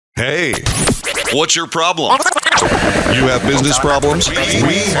Hey, what's your problem? You have business problems? We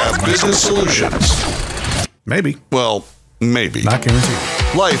have business solutions. Maybe. Well, maybe. Not guaranteed.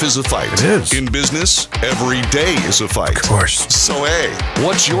 Life is a fight. It is. In business, every day is a fight. Of course. So, hey,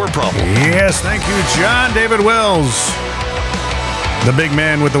 what's your problem? Yes, thank you, John David Wells. The big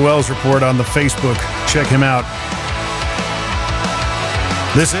man with the Wells Report on the Facebook. Check him out.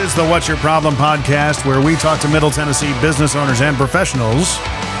 This is the What's Your Problem podcast, where we talk to Middle Tennessee business owners and professionals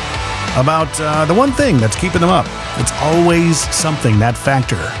about the one thing that's keeping them up. It's always something, that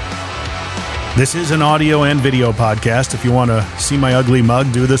factor. This is an audio and video podcast. If you want to see my ugly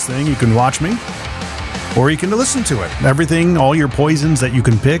mug do this thing, you can watch me, or you can listen to it. Everything, all your poisons that you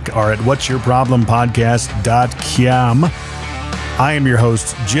can pick are at whatsyourproblempodcast.com. I am your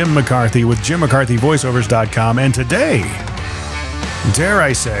host, Jim McCarthy, with jimmccarthyvoiceovers.com, and today, dare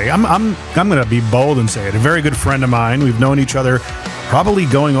I say, I'm going to be bold and say it, a very good friend of mine. We've known each other probably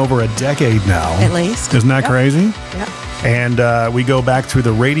going over a decade now. At least. Isn't that crazy? Yep. And we go back through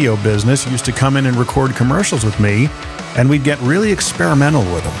the radio business. He used to come in and record commercials with me, and we'd get really experimental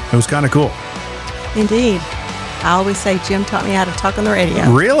with them. It was kind of cool. Indeed. I always say Jim taught me how to talk on the radio.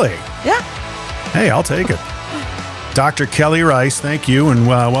 Really? Yeah. Hey, I'll take it. Dr. Kellye Rice, thank you, and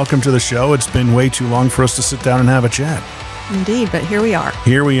welcome to the show. It's been way too long for us to sit down and have a chat. Indeed, but here we are.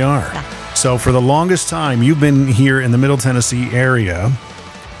 Here we are. Yeah. So for the longest time, you've been here in the Middle Tennessee area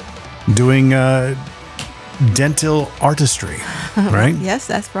doing dental artistry, right? Yes,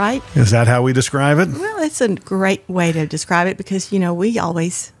 that's right. Is that how we describe it? Well, it's a great way to describe it because, you know, we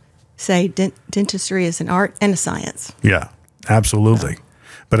always say dentistry is an art and a science. Yeah, absolutely.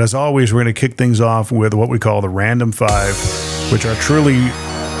 But as always, we're going to kick things off with what we call the Random Five, which are truly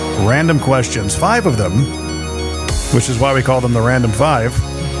random questions, 5 of them, which is why we call them the Random Five.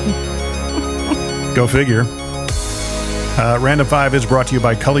 Go figure. Random 5 is brought to you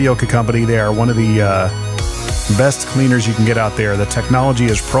by Culleoka Company. They are one of the best cleaners you can get out there. The technology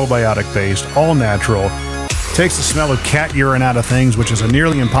is probiotic-based, all natural. Takes the smell of cat urine out of things, which is a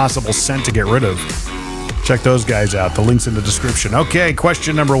nearly impossible scent to get rid of. Check those guys out. The link's in the description. Okay,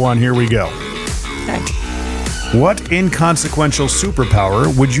 question number 1. Here we go. Okay. What inconsequential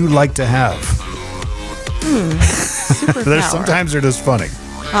superpower would you like to have? Superpower. Sometimes they're just funny.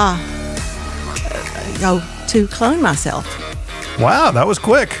 To clone myself. Wow, that was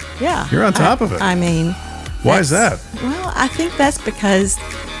quick. Yeah. You're on top of it. I mean. Why is that? Well, I think that's because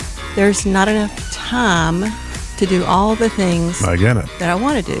there's not enough time to do all the things I get it. that I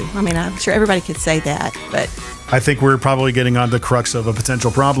want to do. I mean, I'm sure everybody could say that, but... I think we're probably getting on the crux of a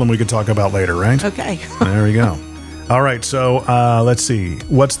potential problem we could talk about later, right? Okay. There we go. All right, so let's see.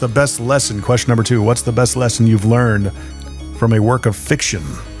 What's the best lesson? Question number 2. What's the best lesson you've learned from a work of fiction?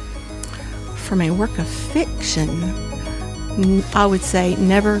 From a work of fiction, I would say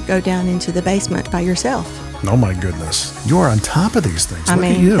never go down into the basement by yourself. Oh, my goodness. You are on top of these things. I Look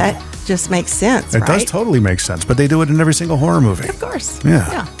at mean, you. that just makes sense, It right? does totally make sense, but they do it in every single horror movie. Of course.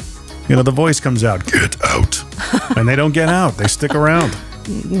 Yeah. You know, the voice comes out, get out. And they don't get out. They stick around.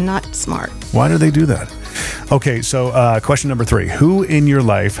 Not smart. Why do they do that? Okay, so question number 3. Who in your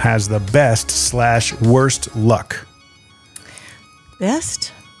life has the best/worst luck?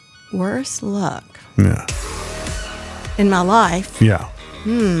 Best, worst luck. Yeah. In my life, Yeah.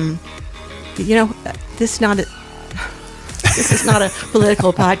 you know, this is not a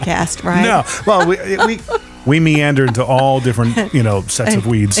political podcast, right? No. Well, we meander into all different, sets of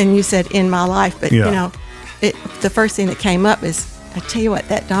weeds. And you said in my life, but Yeah. the first thing that came up is, I tell you what,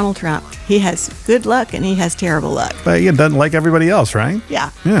 that Donald Trump, he has good luck and he has terrible luck. But he doesn't like everybody else, right? Yeah.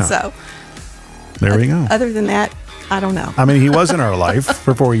 Yeah. So There we go. other than that, I don't know. I mean, he was in our life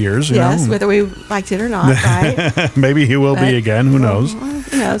for 4 years. Yes, whether we liked it or not, right? Maybe he will be again. Who knows?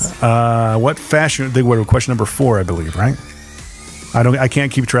 Who knows? What fashion? Question number 4, I believe, right? I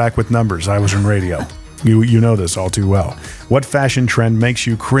can't keep track with numbers. I was in radio. You know this all too well. What fashion trend makes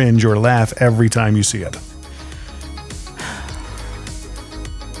you cringe or laugh every time you see it?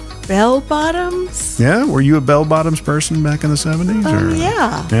 Bell bottoms? Yeah, were you a bell bottoms person back in the 70s?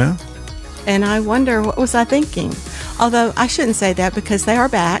 Yeah. Yeah. And I wonder, what was I thinking? Although I shouldn't say that because they are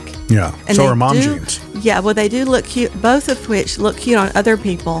back. Yeah. And so they are mom do- jeans. Yeah, well, they do look cute, both of which look cute on other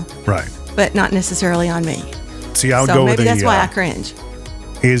people, Right. but not necessarily on me. See, I would So go maybe with the. that's why I cringe.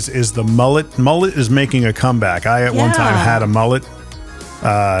 Is the mullet? Mullet is making a comeback. I at one time Yeah. had a mullet.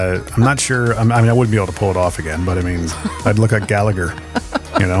 I'm not sure. I wouldn't be able to pull it off again, but I mean, I'd look like Gallagher,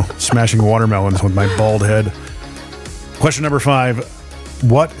 smashing watermelons with my bald head. Question number 5.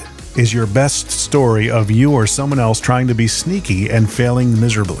 What is your best story of you or someone else trying to be sneaky and failing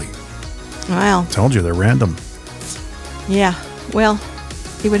miserably? Well, Told you, they're random. yeah. Well,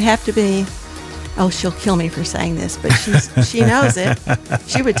 it would have to be, oh, she'll kill me for saying this, but she knows it.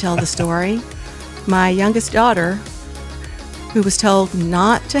 She would tell the story. My youngest daughter, who was told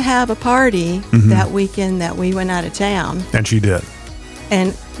not to have a party that weekend that we went out of town. And she did.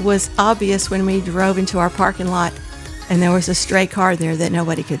 And was obvious when we drove into our parking lot and there was a stray car there that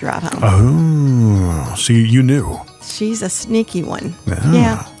nobody could drive home. Oh, so you knew. She's a sneaky one. Yeah.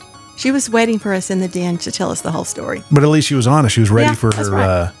 Yeah. She was waiting for us in the den to tell us the whole story. But at least she was honest. She was ready for her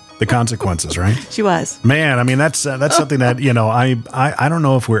right. the consequences, right? She was. Man, I mean, that's something that, I don't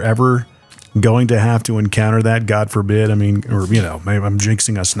know if we're ever going to have to encounter that, God forbid. I mean, or, maybe I'm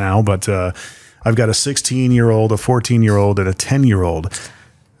jinxing us now, but I've got a 16-year-old, a 14-year-old, and a 10-year-old.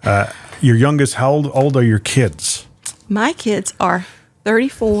 Your youngest, how old are your kids? My kids are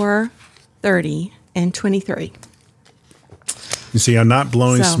 34, 30, and 23. You see, I'm not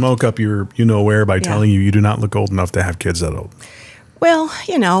blowing smoke up your where by telling you do not look old enough to have kids that old. Well,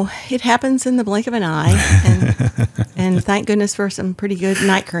 it happens in the blink of an eye, and thank goodness for some pretty good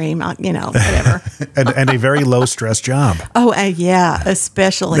night cream, whatever. and a very low-stress job. Oh, yeah,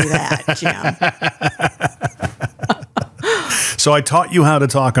 especially that, Jim. So I taught you how to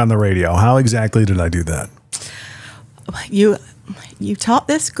talk on the radio. How exactly did I do that? You taught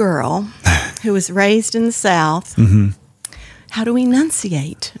this girl who was raised in the South how to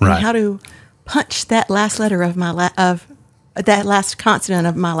enunciate and how to punch that last letter of that last consonant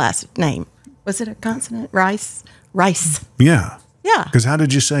of my last name. Was it a consonant? Rice? Rice. Yeah. Yeah. Because how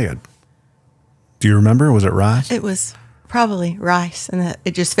did you say it? Do you remember? Was it rice? It was probably rice, and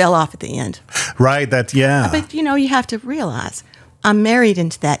it just fell off at the end. Right. But you have to realize I'm married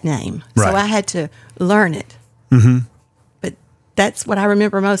into that name, so I had to learn it. But that's what I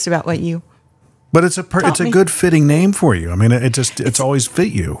remember most about what you. But it's a good fitting name for you. I mean, it's always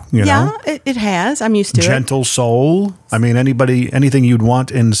fit you. You know? It has. I'm used to Gentle soul. I mean, anything you'd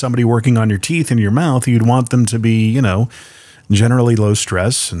want in somebody working on your teeth in your mouth, you'd want them to be, generally low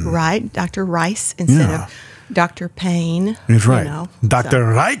stress. And, right. Dr. Rice instead of Dr. Payne. That's right. Dr.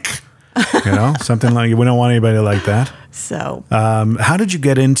 Reich. Something like, we don't want anybody like that. So. How did you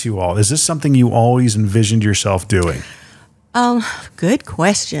get into all? Is this something you always envisioned yourself doing? Good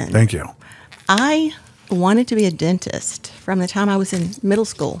question. Thank you. I wanted to be a dentist from the time I was in middle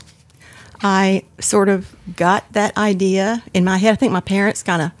school. I sort of got that idea in my head. I think my parents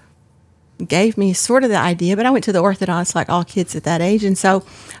kind of gave me sort of the idea, but I went to the orthodontist like all kids at that age. And so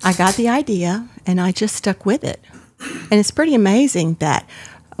I got the idea and I just stuck with it. And it's pretty amazing that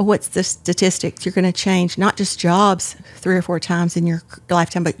what's the statistics? You're going to change not just jobs 3 or 4 times in your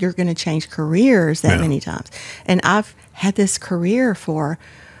lifetime, but you're going to change careers that many times. And I've had this career for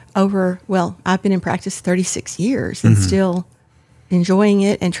I've been in practice 36 years and still enjoying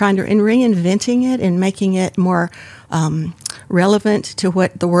it and reinventing it and making it more relevant to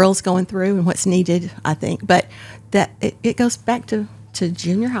what the world's going through and what's needed, I think. But that it goes back to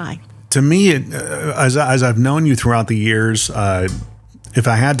junior high. To me, as I've known you throughout the years, if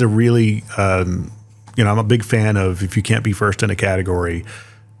I had to really, I'm a big fan of if you can't be first in a category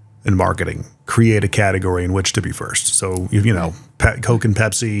in marketing, create a category in which to be first. So, Coke and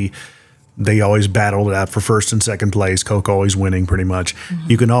Pepsi, they always battled it out for first and second place. Coke always winning pretty much.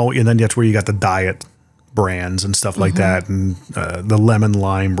 And then that's where you got the diet brands and stuff like that, and the lemon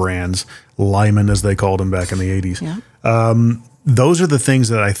lime brands, Lyman as they called them back in the 80s. Yeah. Those are the things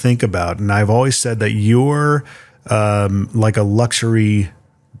that I think about. And I've always said that you're like a luxury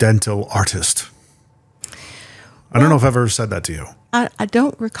dental artist. I don't know if I've ever said that to you. I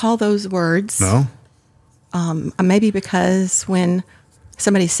don't recall those words. No? Maybe because when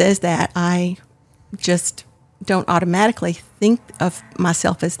somebody says that, I just don't automatically think of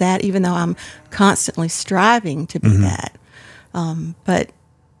myself as that, even though I'm constantly striving to be that. But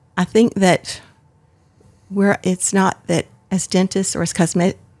I think that it's not that as dentists or as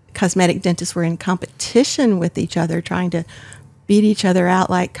cosmetic dentists, we're in competition with each other, trying to beat each other out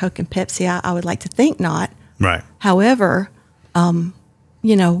like Coke and Pepsi. I would like to think not. Right. However,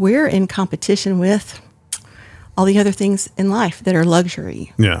 we're in competition with all the other things in life that are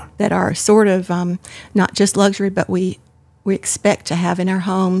luxury. Yeah. That are sort of not just luxury, but we expect to have in our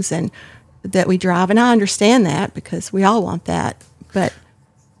homes and that we drive. And I understand that because we all want that. But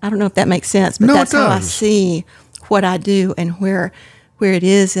I don't know if that makes sense. But that's how I see what I do and where it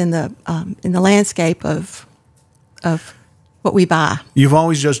is in the landscape of what we buy. You've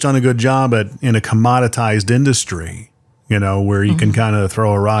always just done a good job in a commoditized industry, where you can kind of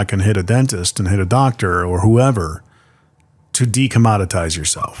throw a rock and hit a dentist and hit a doctor or whoever to decommoditize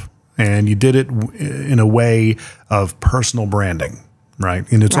yourself. And you did it in a way of personal branding, right?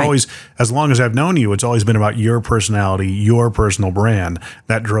 And it's Right. always, as long as I've known you, it's always been about your personality, your personal brand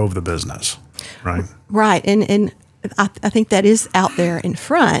that drove the business, right? Right. And I think that is out there in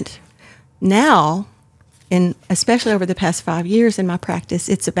front. Now, and especially over the past 5 years in my practice,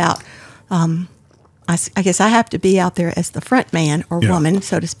 it's about, I guess I have to be out there as the front man or woman,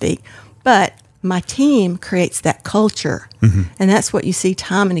 so to speak. But my team creates that culture. And that's what you see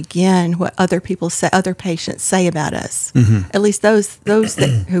time and again, what other people say, other patients say about us. At least those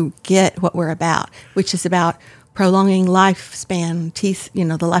who get what we're about, which is about prolonging lifespan, teeth,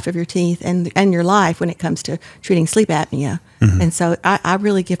 the life of your teeth and your life when it comes to treating sleep apnea. And so I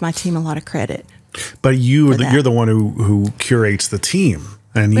really give my team a lot of credit. But you're the one who curates the team,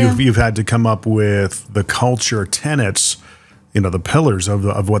 and you've had to come up with the culture tenets, the pillars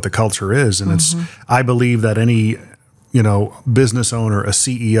of what the culture is. And it's, I believe that any, business owner, a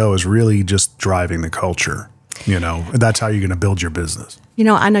CEO is really just driving the culture. That's how you're going to build your business.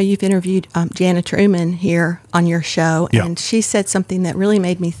 I know you've interviewed Jana Truman here on your show, and she said something that really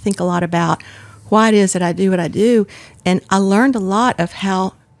made me think a lot about why it is that I do what I do. And I learned a lot of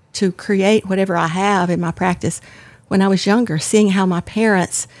how to create whatever I have in my practice when I was younger, seeing how my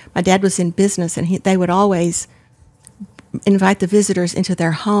dad was in business, and they would always invite the visitors into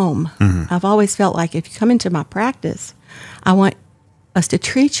their home. I've always felt like if you come into my practice, I want us to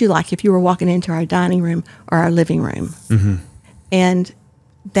treat you like if you were walking into our dining room or our living room. And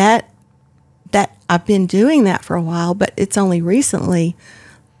that I've been doing that for a while, but it's only recently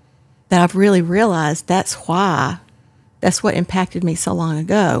that I've really realized that's what impacted me so long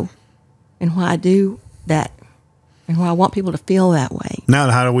ago, and why I do that, and why I want people to feel that way.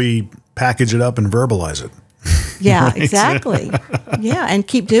 Now, how do we package it up and verbalize it? Yeah, Right. exactly. Yeah, and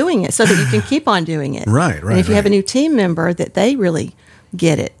keep doing it so that you can keep on doing it. Right. And if you have a new team member, that they really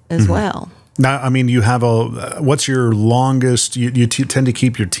get it as well. Now, I mean, you have what's your longest, you tend to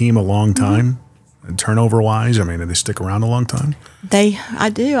keep your team a long time, turnover-wise? I mean, do they stick around a long time?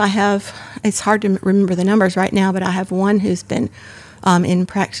 I do. It's hard to remember the numbers right now, but I have one who's been in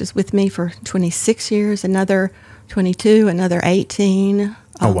practice with me for 26 years, another 22, another 18.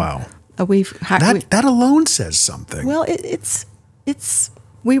 Oh, wow. That alone says something. Well,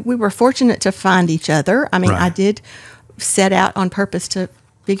 we were fortunate to find each other. I mean, Right. I did set out on purpose to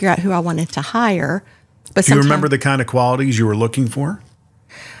figure out who I wanted to hire. But do you remember the kind of qualities you were looking for?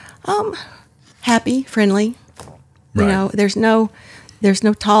 Happy, friendly. Right. There's no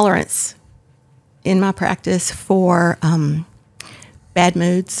tolerance in my practice for bad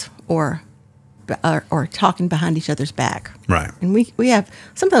moods or talking behind each other's back. Right. And we have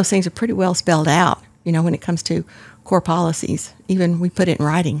some of those things are pretty well spelled out, when it comes to core policies. Even we put it in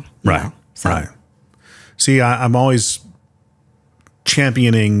writing. Right. So. Right. See, I'm always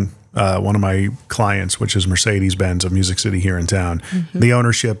championing one of my clients, which is Mercedes-Benz of Music City here in town. The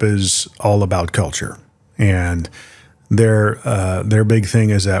ownership is all about culture, and their big thing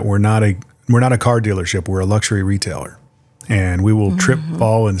is that we're not a car dealership. We're a luxury retailer, and we will trip,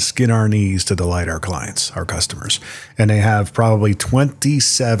 fall, and skin our knees to delight our clients, our customers. And they have probably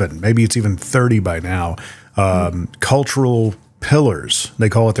 27, maybe it's even 30 by now, cultural pillars. They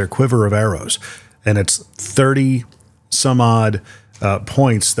call it their quiver of arrows, and it's 30 some odd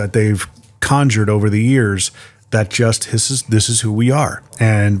points that they've conjured over the years that just this is who we are.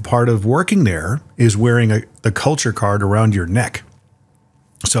 And part of working there is wearing the culture card around your neck.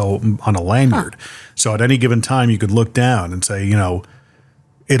 So on a lanyard. So at any given time, you could look down and say,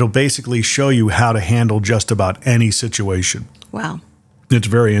 it'll basically show you how to handle just about any situation. Wow. It's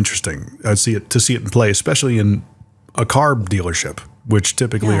very interesting. To see it in play, especially in a car dealership, which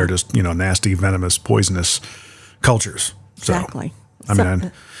typically are just, nasty, venomous, poisonous cultures. So, Exactly. I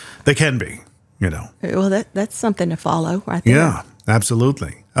mean, they can be, Well, that's something to follow right there. Yeah,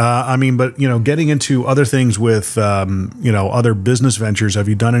 absolutely. But, getting into other things with, other business ventures, have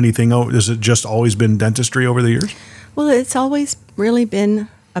you done anything? Has it just always been dentistry over the years? Well, it's always really been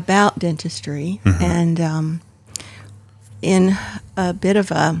about dentistry. And in a bit of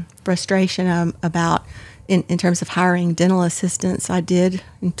a frustration about in terms of hiring dental assistants, I did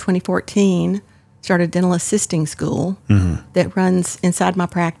in 2014 start a dental assisting school that runs inside my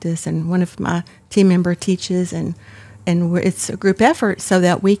practice, and one of my team member teaches, and it's a group effort so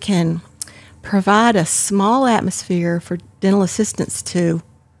that we can provide a small atmosphere for dental assistants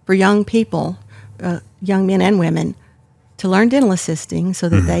for young people, young men and women, to learn dental assisting so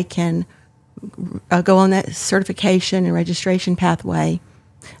that they can go on that certification and registration pathway,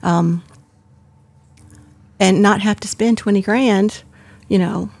 and not have to spend 20 grand,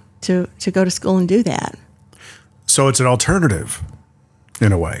 to go to school and do that. So it's an alternative.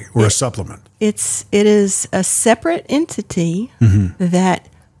 in a way, or a supplement. It is a separate entity Mm-hmm. that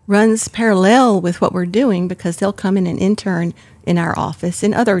runs parallel with what we're doing, because they'll come in and intern in our office,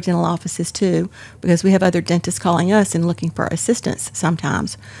 in other dental offices too, because we have other dentists calling us and looking for assistance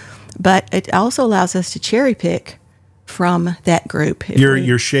sometimes. But it also allows us to cherry pick from that group.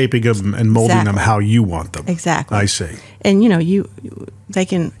 You're shaping them and molding them Exactly. how you want them. Exactly. I see. And they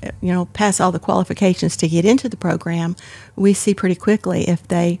can pass all the qualifications to get into the program. We see pretty quickly if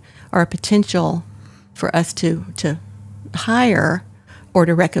they are a potential for us to hire or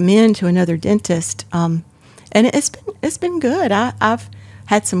to recommend to another dentist. And it's been good. I've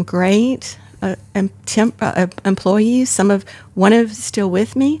had some great employees. One is still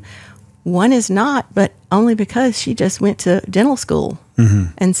with me. One is not, but only because she just went to dental school. Mm-hmm.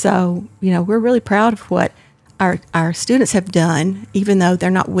 And so, we're really proud of what our students have done, even though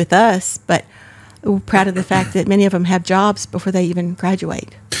they're not with us, but we're proud of the fact that many of them have jobs before they even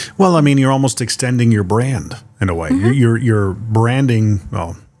graduate. Well, I mean, you're almost extending your brand in a way. Mm-hmm. You're branding,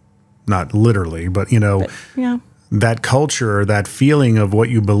 well, not literally, but, Yeah. that culture, that feeling of what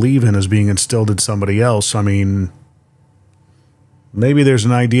you believe in is being instilled in somebody else. I mean, maybe there's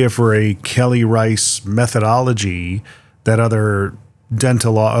an idea for a Kellye Rice methodology that other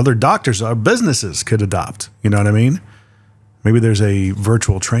doctors or businesses could adopt. You know what I mean? Maybe there's a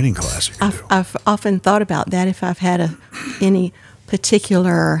virtual training class you can do. I've often thought about that if I've had any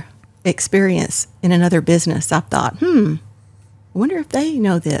particular experience in another business. I've thought, I wonder if they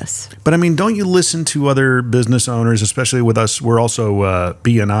know this. But I mean, don't you listen to other business owners, especially with us? We're also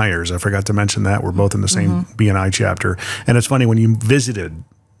B&Iers. I forgot to mention that. We're both in the same B&I chapter. And it's funny, when you visited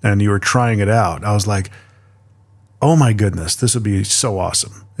and you were trying it out, I was like, oh my goodness, this would be so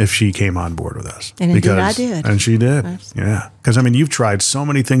awesome if she came on board with us. And indeed I did. And she did. Yeah. Because, I mean, you've tried so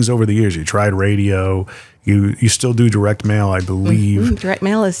many things over the years. You tried radio. You still do direct mail, I believe. Direct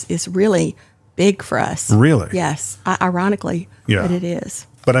mail is really big for us. Really? Yes. Ironically, Yeah. but it is.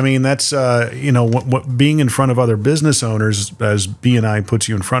 But I mean, that's, what being in front of other business owners, as B&I puts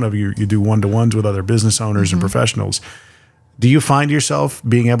you in front of you do one-to-ones with other business owners and professionals. Do you find yourself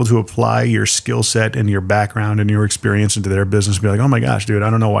being able to apply your skill set and your background and your experience into their business and be like, oh my gosh, dude, I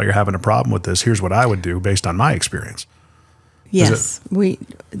don't know why you're having a problem with this. Here's what I would do based on my experience. Yes.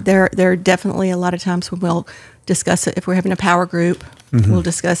 There are definitely a lot of times when we'll discuss it. If we're having a power group, we'll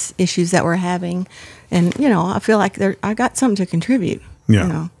discuss issues that we're having. And, I feel like I got something to contribute.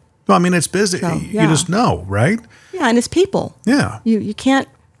 Yeah. Well, I mean, it's busy. So, You yeah. just know, right? Yeah, and it's people. Yeah. You can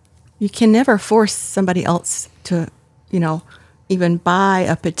never force somebody else to, even buy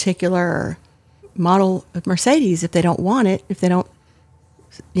a particular model of Mercedes if they don't want it, if they don't,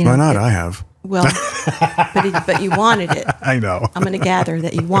 Why not? I have. Well, but you wanted it. I know. I'm going to gather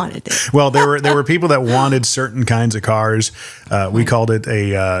that you wanted it. Well, there were people that wanted certain kinds of cars. We called it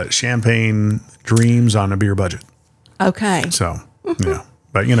a champagne dreams on a beer budget. Okay. So, yeah.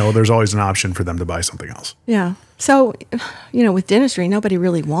 But, there's always an option for them to buy something else. Yeah. So, with dentistry, nobody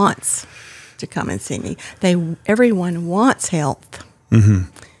really wants to come and see me. Everyone wants health.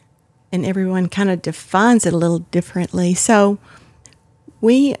 And everyone kind of defines it a little differently. So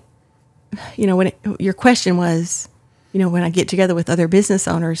when your question was, when I get together with other business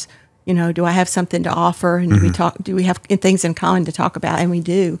owners, do I have something to offer? And do we have things in common to talk about? And we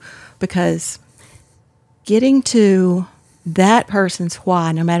do, because getting to that person's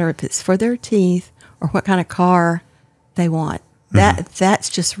why, no matter if it's for their teeth or what kind of car they want, that's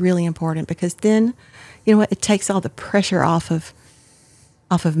just really important, because then, it takes all the pressure off of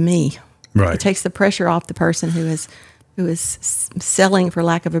me. Right. It takes the pressure off the person who is selling, for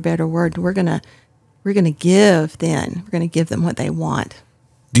lack of a better word. We're gonna give them what they want.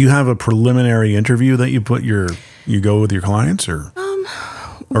 Do you have a preliminary interview that you go with your clients or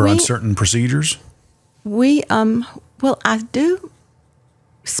on certain procedures? I do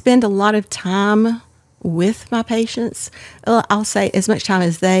spend a lot of time with my patients. I'll say as much time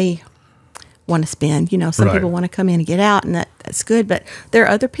as they want to spend. Some Right. people want to come in and get out, and that's good. But there are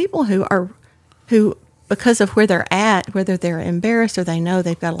other people who, because of where they're at, whether they're embarrassed or they know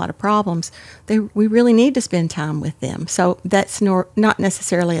they've got a lot of problems, we really need to spend time with them. So that's not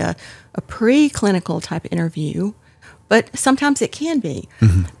necessarily a pre-clinical type interview, but sometimes it can be.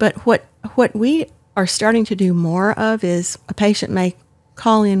 But what we are starting to do more of is a patient may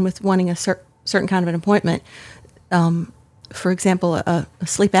call in with wanting a certain kind of an appointment. For example, a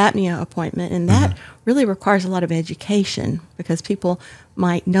sleep apnea appointment, and that really requires a lot of education, because people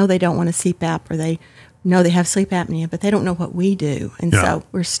might know they don't want a CPAP, or they know they have sleep apnea, but they don't know what we do. And so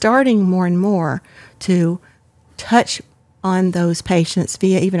we're starting more and more to touch on those patients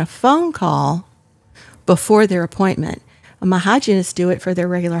via even a phone call before their appointment. my hygienists do it for their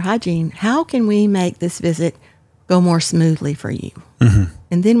regular hygiene. How can we make this visit go more smoothly for you? Mm-hmm.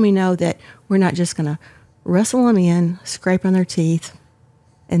 And then we know that we're not just going to wrestle them in, scrape on their teeth,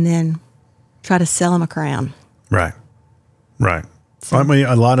 and then try to sell them a crown. Right. So, I mean,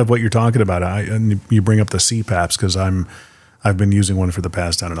 a lot of what you're talking about, and you bring up the CPAPs because I've been using one for the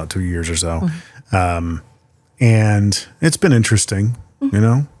past, 2 years or so. Mm-hmm. And it's been interesting,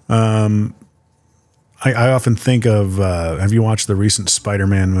 mm-hmm. I often think of, have you watched the recent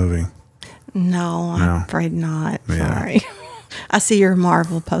Spider-Man movie? No, I'm afraid not. Yeah. Sorry. I see your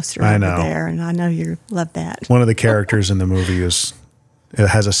Marvel poster over there, and I know you love that. One of the characters in the movie has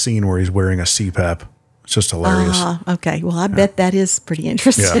a scene where he's wearing a CPAP. It's just hilarious. Okay. Well, I bet that is pretty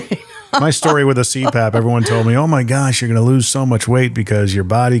interesting. Yeah. My story with a CPAP, everyone told me, oh my gosh, you're going to lose so much weight because your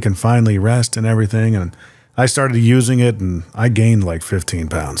body can finally rest and everything. And I started using it, and I gained like 15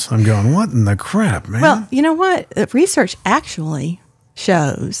 pounds. I'm going, what in the crap, man? Well, you know what? Research actually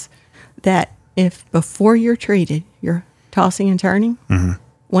shows that if before you're treated, you're tossing and turning, mm-hmm.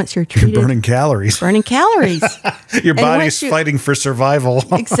 once you're treated, you're burning calories. Your body's fighting for survival.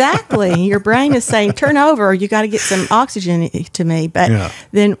 Exactly. Your brain is saying, turn over, you got to get some oxygen to me. But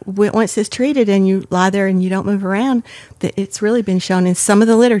then once it's treated and you lie there and you don't move around, it's really been shown in some of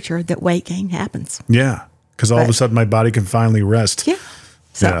the literature that weight gain happens. Yeah. Because all of a sudden my body can finally rest. Yeah.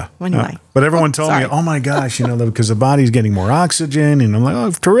 So, anyway. But everyone told me, oh my gosh, because the body's getting more oxygen. And I'm like,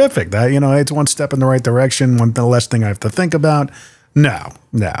 oh, terrific. That, it's one step in the right direction, the less thing I have to think about. No.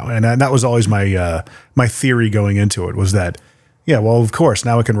 And that was always my my theory going into it was that, well, of course,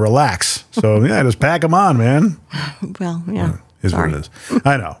 now I can relax. So, just pack them on, man. Well, yeah. Is what it is.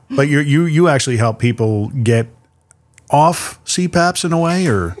 I know. But you actually help people get off CPAPs in a way,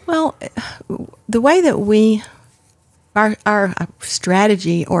 or? Well, the way that our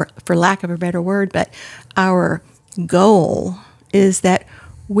strategy, or for lack of a better word, but our goal is that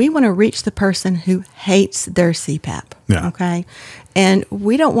we want to reach the person who hates their CPAP. Yeah. Okay. And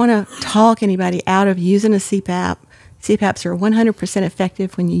we don't want to talk anybody out of using a CPAP. CPAPs are 100%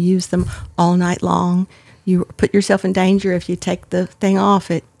 effective when you use them all night long. You put yourself in danger if you take the thing off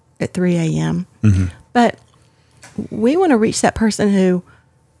at 3 a.m. Mm-hmm. But we want to reach that person who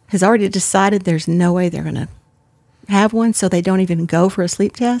has already decided there's no way they're going to have one, so they don't even go for a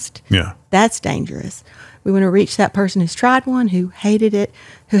sleep test. Yeah. That's dangerous. We want to reach that person who's tried one, who hated it,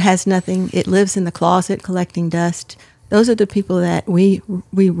 who has nothing. It lives in the closet collecting dust. Those are the people that we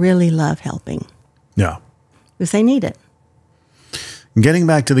really love helping. Yeah. Because they need it. Getting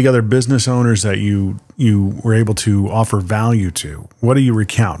back to the other business owners that you were able to offer value to, what do you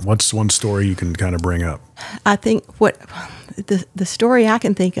recount? What's one story you can kind of bring up? I think what the story I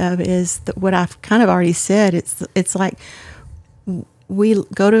can think of is what I've kind of already said. It's like we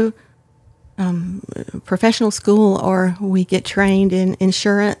go to professional school, or we get trained in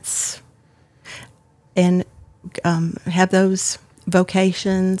insurance and have those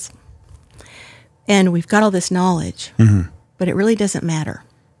vocations, and we've got all this knowledge. Mm-hmm. But it really doesn't matter.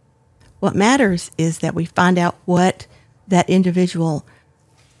 What matters is that we find out what that individual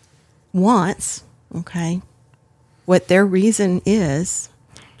wants, okay, what their reason is,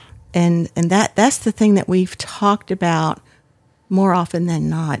 and that's the thing that we've talked about more often than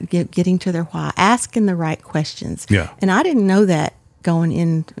not, getting to their why, asking the right questions. Yeah. And I didn't know that going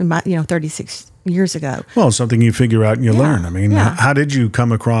in my 36 years ago. Well, it's something you figure out and you learn. I mean, how did you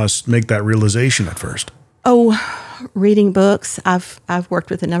come across, make that realization at first? Oh, reading books. I've worked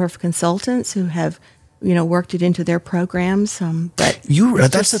with a number of consultants who have, worked it into their programs. But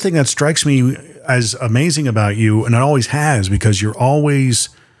that's the thing that strikes me as amazing about you, and it always has, because you're always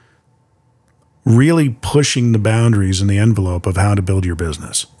really pushing the boundaries and the envelope of how to build your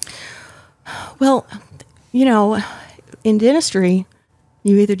business. Well, in dentistry,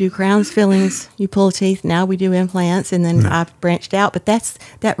 you either do crowns, fillings, you pull teeth. Now we do implants, and then I've branched out. But that's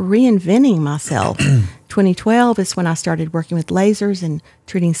that reinventing myself. 2012 is when I started working with lasers and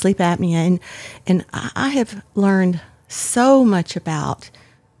treating sleep apnea, and I have learned so much about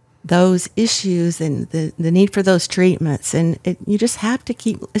those issues and the need for those treatments. And you just have to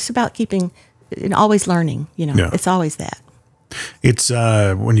it's about keeping and always learning. It's always that. It's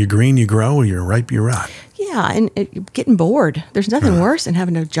when you're green, you grow. When you're ripe, you rot. Yeah, and getting bored. There's nothing worse than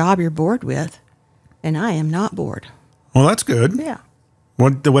having a job you're bored with, and I am not bored. Well, that's good. Yeah.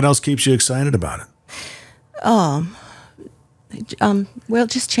 What else keeps you excited about it? Well,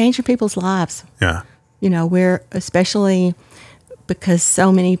 just changing people's lives. Yeah. We're especially because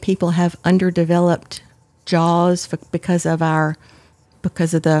so many people have underdeveloped jaws because of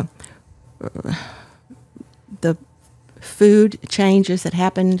the food changes that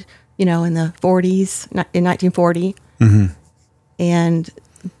happened, in the 40s, in 1940, And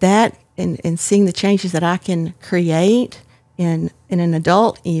that, and seeing the changes that I can create in an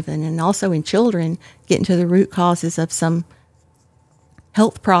adult even, and also in children, getting to the root causes of some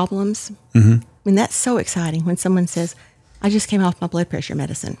health problems. I mean, that's so exciting when someone says, I just came off my blood pressure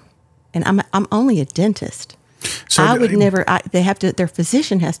medicine, and I'm only a dentist. So I would never, they have to, their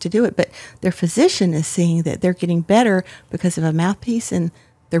physician has to do it, but their physician is seeing that they're getting better because of a mouthpiece and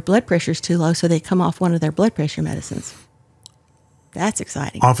their blood pressure is too low, so they come off one of their blood pressure medicines. That's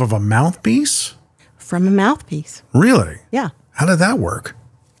exciting. Off of a mouthpiece? From a mouthpiece. Really? Yeah. How did that work?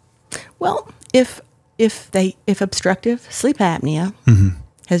 Well, if obstructive sleep apnea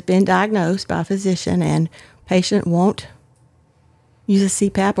has been diagnosed by a physician and patient won't use a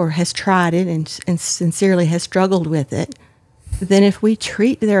CPAP or has tried it and sincerely has struggled with it, then if we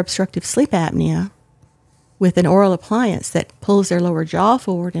treat their obstructive sleep apnea with an oral appliance that pulls their lower jaw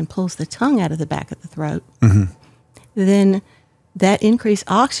forward and pulls the tongue out of the back of the throat, then that increased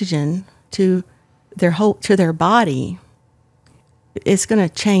oxygen to their body is going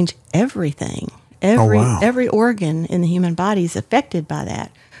to change everything. Every organ in the human body is affected by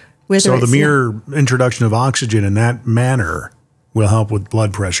that. So the mere introduction of oxygen in that manner will help with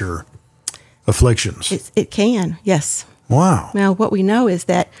blood pressure afflictions. It can, yes. Wow. Now, what we know is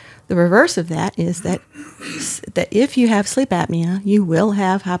that the reverse of that is that if you have sleep apnea, you will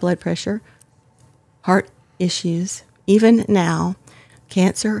have high blood pressure, heart issues. Even now,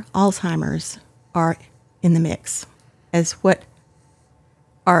 cancer, Alzheimer's are in the mix as what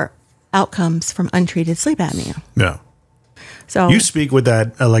are outcomes from untreated sleep apnea. Yeah. So you speak with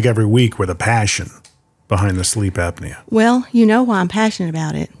that like every week with a passion behind the sleep apnea. Well, you know why I'm passionate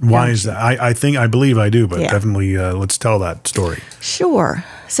about it. Why is that? I believe I do, but definitely let's tell that story. Sure.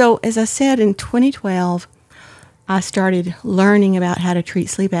 So as I said, in 2012, I started learning about how to treat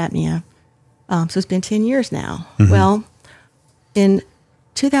sleep apnea. So it's been 10 years now. Well, in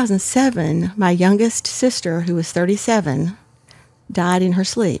 2007, my youngest sister, who was 37, died in her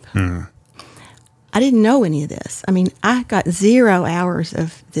sleep. I didn't know any of this. I mean, I got 0 hours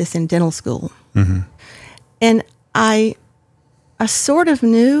of this in dental school. And I sort of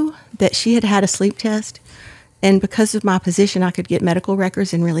knew that she had had a sleep test. And because of my position, I could get medical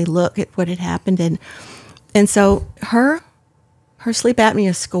records and really look at what had happened. And so her sleep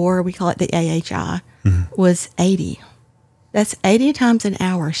apnea score, we call it the AHI, was 80. That's 80 times an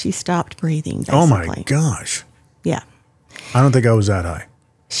hour she stopped breathing, basically. Oh, my gosh. Yeah. I don't think I was that high.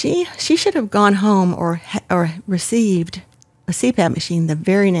 She should have gone home or received a CPAP machine the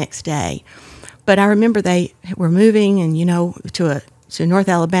very next day. But I remember they were moving, and to North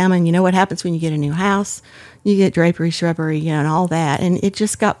Alabama, and you know what happens when you get a new house? You get drapery, shrubbery, and all that, and it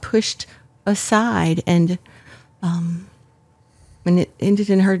just got pushed aside, and it ended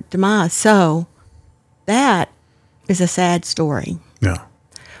in her demise. So that is a sad story. Yeah.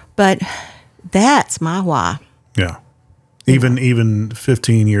 But that's my why. Yeah. Even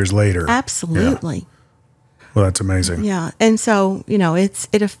 15 years later. Absolutely. Yeah. Well, that's amazing. Yeah. And so,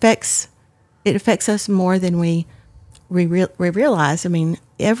 it affects us more than we realize. I mean,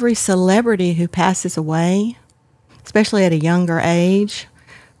 every celebrity who passes away, especially at a younger age,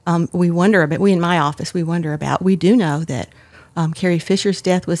 we wonder about, we in my office, we do know that Carrie Fisher's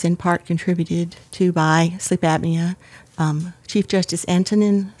death was in part contributed to by sleep apnea. Chief Justice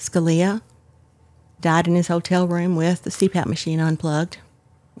Antonin Scalia died in his hotel room with the CPAP machine unplugged.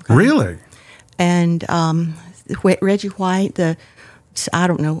 Okay? Really? And Reggie White, I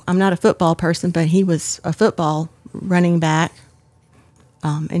don't know, I'm not a football person, but he was a football running back,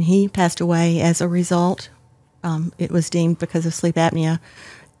 and he passed away as a result. It was deemed because of sleep apnea,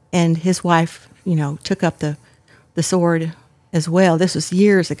 and his wife, took up the sword as well. This was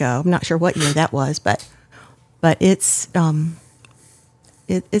years ago. I'm not sure what year that was, but it's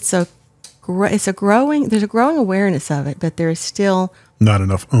there's a growing awareness of it, but there is still not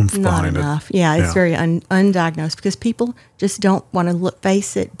enough oomph behind it. Not enough. Yeah, it's very undiagnosed because people just don't want to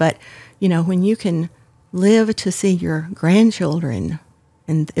face it. But when you can live to see your grandchildren,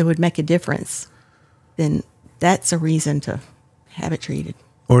 and it would make a difference, then that's a reason to have it treated.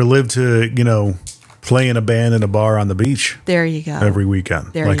 Or live to play in a band in a bar on the beach. There you go. Every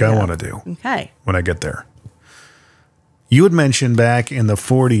weekend, like I want to do. Okay. When I get there. You had mentioned back in the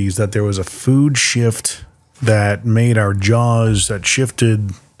 40s that there was a food shift that made our jaws, that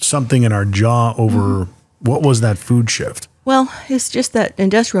shifted something in our jaw over. What was that food shift? Well, it's just that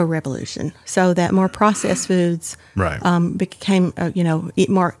industrial revolution. So that more processed foods became,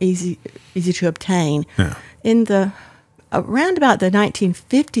 more easy to obtain. Yeah. In around about the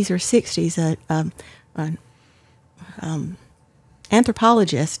 1950s or 60s, an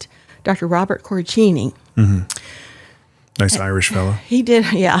anthropologist, Dr. Robert Corricini, Nice Irish fellow. He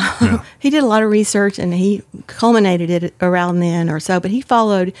did, yeah. He did a lot of research, and he culminated it around then or so. But he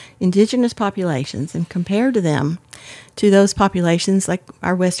followed indigenous populations and compared them to those populations like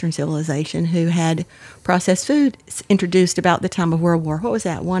our Western civilization who had processed food introduced about the time of World War. What was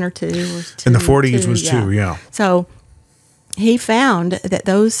that, 1 or 2? Or 2 in the 40s 2, was 2, yeah. So he found that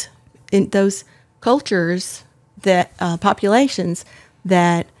those cultures, that populations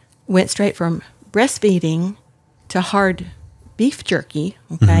that went straight from breastfeeding to hard beef jerky,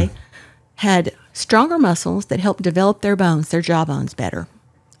 had stronger muscles that helped develop their bones, their jaw bones better.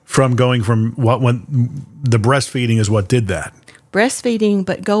 From going from when the breastfeeding is what did that? Breastfeeding,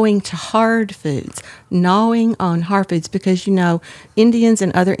 but going to hard foods, gnawing on hard foods, because, Indians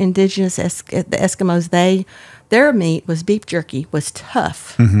and other indigenous, the Eskimos, their meat was beef jerky, was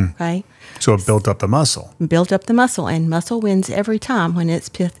tough, okay? So it built up the muscle. Built up the muscle, and muscle wins every time when it's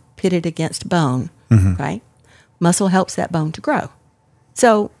pitted against bone, right? Muscle helps that bone to grow.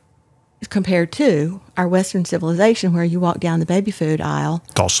 So compared to our Western civilization where you walk down the baby food aisle.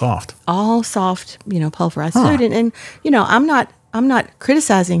 It's all soft. All soft, pulverized food. And I'm not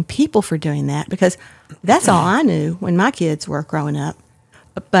criticizing people for doing that because that's all I knew when my kids were growing up.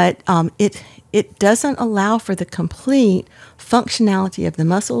 But it doesn't allow for the complete functionality of the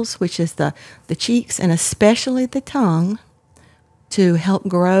muscles, which is the cheeks and especially the tongue, to help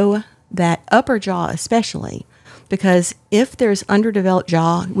grow that upper jaw especially. Because if there's underdeveloped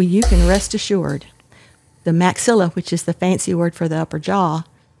jaw, you can rest assured the maxilla, which is the fancy word for the upper jaw,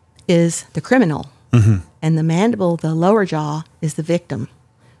 is the criminal. And the mandible, the lower jaw, is the victim.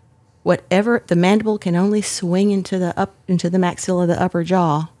 Whatever, the mandible can only swing into the maxilla, the upper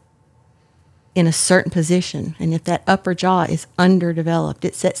jaw, in a certain position. And if that upper jaw is underdeveloped,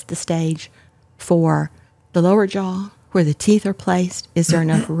 it sets the stage for the lower jaw, where the teeth are placed. Is there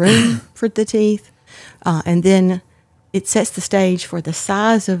enough room for the teeth? And then it sets the stage for the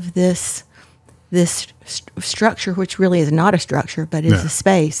size of this structure, which really is not a structure, but is a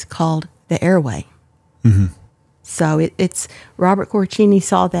space called the airway. So it's Robert Corcini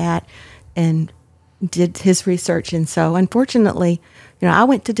saw that and did his research. And so unfortunately, I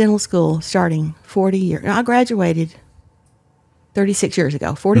went to dental school starting 40 years. I graduated 36 years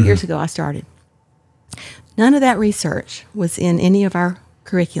ago. 40 years ago I started. None of that research was in any of our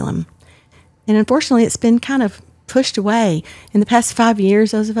curriculum. And unfortunately, it's been kind of pushed away. In the past 5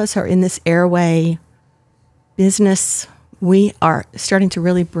 years, those of us who are in this airway business, we are starting to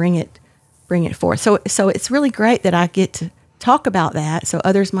really bring it forth. So it's really great that I get to talk about that, so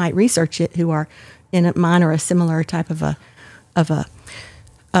others might research it who are in a mine or a similar type of an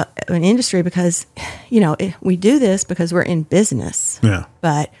industry, because we do this because we're in business. Yeah.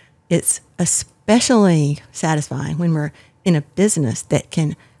 But it's especially satisfying when we're in a business that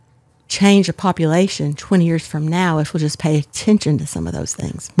can change a population 20 years from now if we'll just pay attention to some of those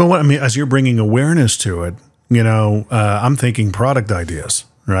things. But as you're bringing awareness to it, I'm thinking product ideas,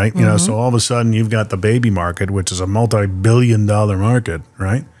 right? So all of a sudden you've got the baby market, which is a multi-billion-dollar market,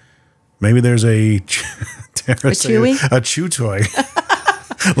 right? Maybe there's a chew toy,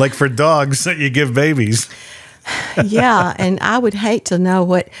 like for dogs that you give babies. Yeah, and I would hate to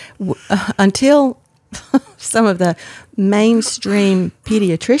know until some of the mainstream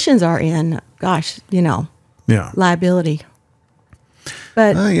pediatricians are in, liability.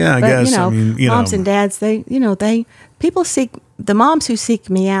 But I guess moms and dads, the moms who seek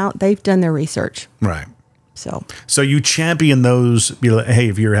me out, they've done their research, right? So you champion those. Hey,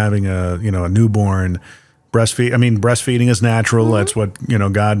 if you're having a newborn, breastfeeding is natural. That's what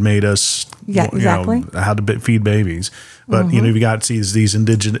God made us. Yeah, exactly. How to feed babies. But you got these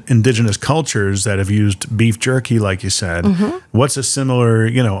indigenous cultures that have used beef jerky, like you said. What's a similar,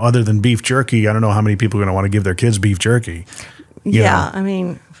 other than beef jerky? I don't know how many people are going to want to give their kids beef jerky.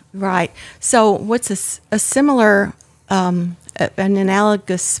 Right. So what's a similar, an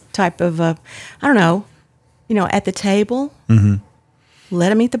analogous type of, I don't know, at the table, let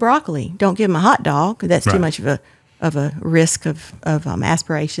them eat the broccoli. Don't give them a hot dog. That's too much of a risk of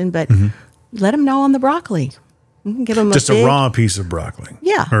aspiration. But let them gnaw on the broccoli. Give them a raw piece of broccoli.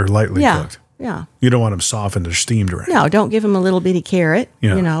 Yeah. Or lightly cooked. Yeah. You don't want them softened or steamed right. No, don't give them a little bitty carrot.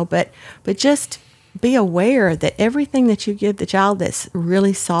 But just be aware that everything that you give the child that's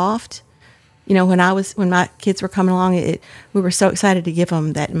really soft. When my kids were coming along, we were so excited to give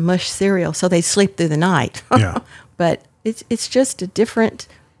them that mush cereal so they sleep through the night. Yeah. But it's just a different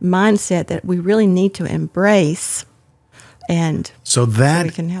mindset that we really need to embrace, and so we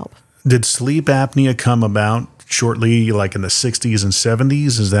can help. Did sleep apnea come about shortly, like in the 60s and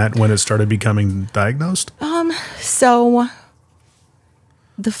 70s? Is that when it started becoming diagnosed? So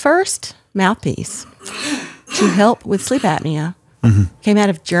the first mouthpiece to help with sleep apnea came out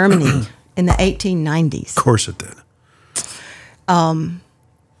of Germany in the 1890s. Of course it did. Other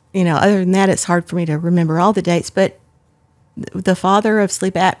than that, it's hard for me to remember all the dates, but the father of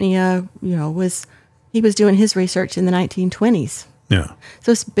sleep apnea, he was doing his research in the 1920s. Yeah.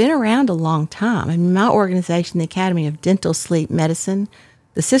 So it's been around a long time. And my organization, the Academy of Dental Sleep Medicine,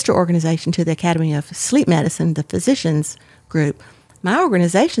 the sister organization to the Academy of Sleep Medicine, the physicians group, my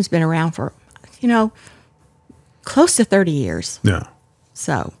organization's been around for, close to 30 years. Yeah.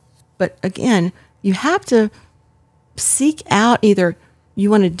 So, but again, you have to seek out either you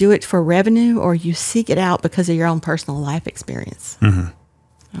want to do it for revenue or you seek it out because of your own personal life experience.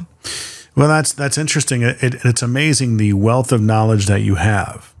 So. Well, that's interesting. It's amazing the wealth of knowledge that you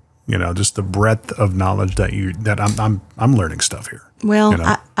have. Just the breadth of knowledge that I'm learning stuff here.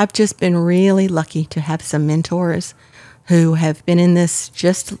 Well, I've just been really lucky to have some mentors who have been in this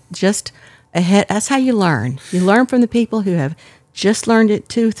just ahead. That's how you learn. You learn from the people who have just learned it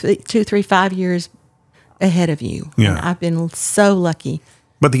 2, 3, 5 years ahead of you. Yeah. And I've been so lucky.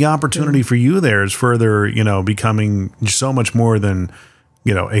 But the opportunity for you there is further, becoming so much more than,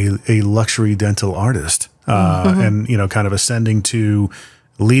 a luxury dental artist, and, kind of ascending to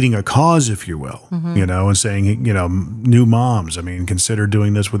leading a cause, if you will, and saying, new moms, consider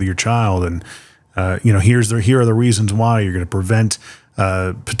doing this with your child. And, here are the reasons why you're going to prevent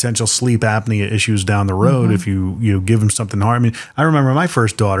potential sleep apnea issues down the road if you give them something hard. I remember my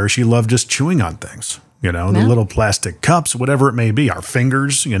first daughter, she loved just chewing on things. The little plastic cups, whatever it may be, our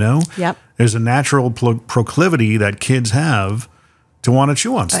fingers, Yep. There's a natural proclivity that kids have to want to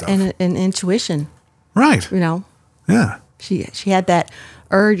chew on stuff. And intuition. Right. Yeah. She had that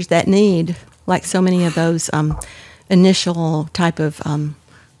urge, that need, like so many of those initial type of,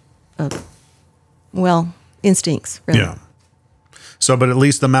 instincts, really. Yeah. So, but at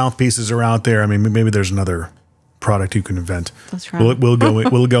least the mouthpieces are out there. Maybe there's another product you can invent. That's right. We'll go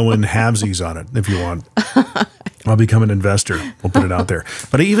in halvesies on it if you want. I'll become an investor. We'll put it out there.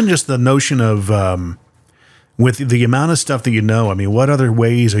 But even just the notion of, with the amount of stuff that what other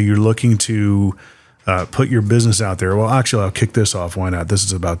ways are you looking to put your business out there? Well, actually, I'll kick this off. Why not? This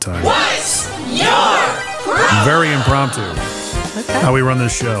is about time. What's your problem? Very impromptu. Okay. How we run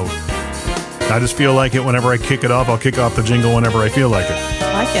this show. I just feel like it whenever I kick it off. I'll kick off the jingle whenever I feel like it.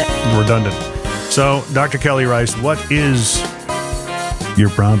 I like it. Redundant. So, Dr. Kellye Rice, what is your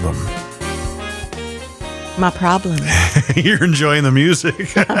problem? My problem. You're enjoying the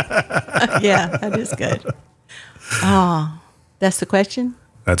music. Yeah, that is good. Oh, that's the question?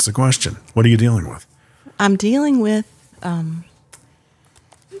 That's the question. What are you dealing with? I'm dealing with,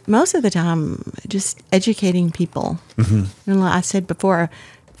 most of the time, just educating people. And like I said before,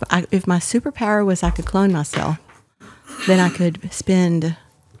 if my superpower was I could clone myself, then I could spend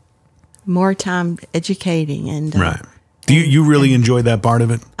more time educating. And right. Do you really enjoy that part of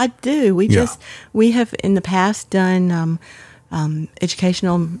it? I do. We have in the past done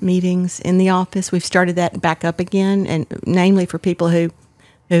educational meetings in the office. We've started that back up again, and namely for people who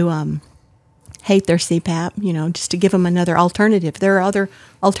hate their CPAP, just to give them another alternative. There are other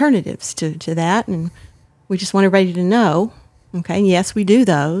alternatives to that, and we just want everybody to know. Okay, yes, we do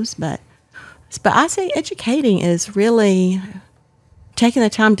those, but I say educating is really taking the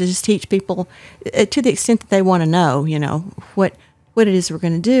time to just teach people to the extent that they want to know, what it is we're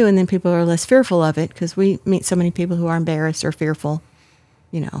going to do, and then people are less fearful of it because we meet so many people who are embarrassed or fearful,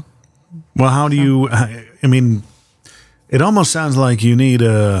 Well, how do you, it almost sounds like you need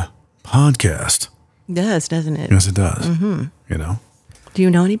a podcast. It does, doesn't it? Yes, it does. Do you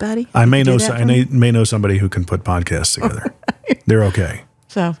know anybody? I may know somebody who can put podcasts together. They're okay.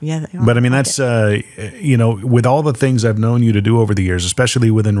 So, yeah, they are. But that's, with all the things I've known you to do over the years,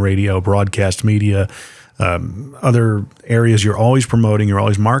 especially within radio, broadcast media, other areas you're always promoting, you're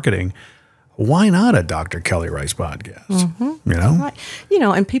always marketing, why not a Dr. Kellye Rice podcast? Right.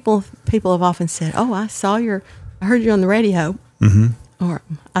 And people have often said, "Oh, I heard you on the radio," or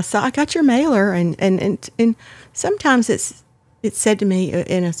I got your mailer," and sometimes it's said to me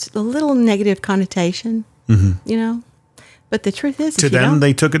in a little negative connotation, But the truth is, to them,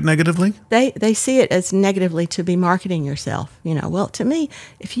 they took it negatively. They see it as negatively to be marketing yourself. Well, to me,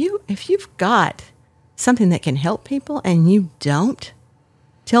 if you've got something that can help people and you don't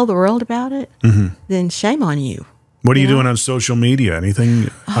tell the world about it, then shame on you. What are you doing on social media? Anything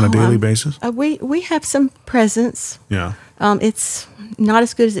on a daily basis? We have some presence. Yeah. It's not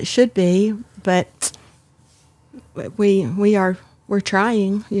as good as it should be, but we're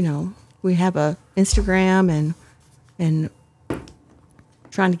trying. We have a Instagram and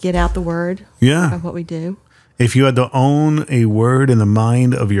trying to get out the word of what we do. If you had to own a word in the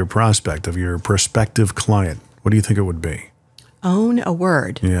mind of your prospect, of your prospective client, what do you think it would be? Own a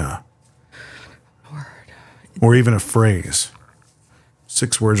word. Yeah. Or even a phrase.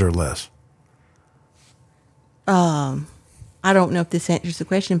 6 words or less. I don't know if this answers the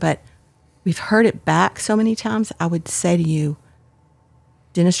question, but we've heard it back so many times. I would say to you,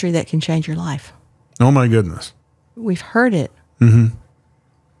 dentistry that can change your life. Oh, my goodness. We've heard it. Mm-hmm.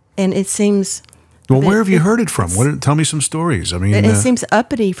 And it seems... Well, where have you heard it from? Tell me some stories. I mean, it seems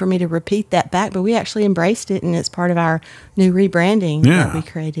uppity for me to repeat that back, but we actually embraced it, and it's part of our new rebranding that we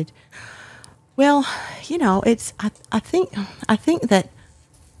created. Well, you know, it's I think that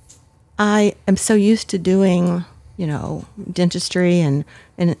I am so used to doing, you know, dentistry and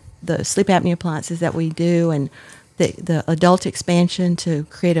the sleep apnea appliances that we do, and the adult expansion to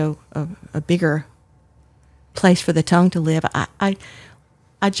create a bigger place for the tongue to live. I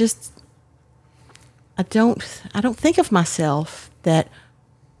don't think of myself that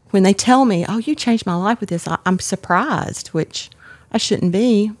when they tell me, oh, you changed my life with this, I'm surprised, which I shouldn't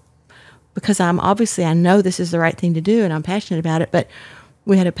be, because I know this is the right thing to do and I'm passionate about it. But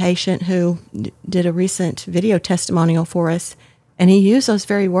we had a patient who did a recent video testimonial for us, and he used those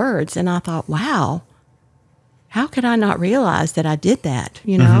very words. And I thought, wow, how could I not realize that I did that,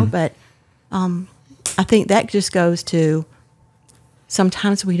 you know? But I think that just goes to,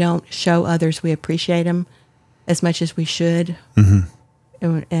 sometimes we don't show others we appreciate them as much as we should.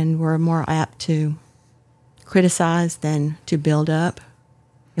 And we're more apt to criticize than to build up.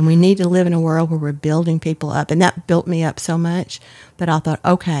 And we need to live in a world where we're building people up. And that built me up so much that I thought,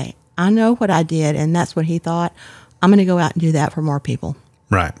 okay, I know what I did, and that's what he thought. I'm going to go out and do that for more people.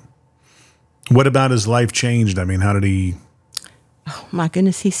 Right. What about his life changed? I mean, how did he... Oh, my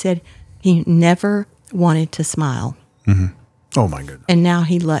goodness. He said he never wanted to smile. Oh, my goodness. And now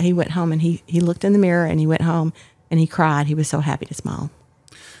he went home, and he looked in the mirror, and he went home, and he cried. He was so happy to smile.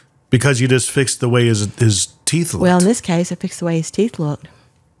 Because you just fixed the way his teeth looked. Well, in this case, I fixed the way his teeth looked.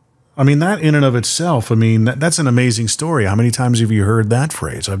 I mean, that in and of itself, I mean, that's an amazing story. How many times have you heard that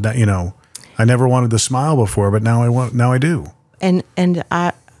phrase? You know, I never wanted to smile before, but now I do. And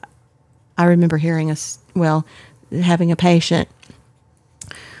I remember having a patient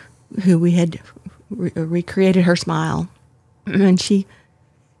who we had recreated her smile, and she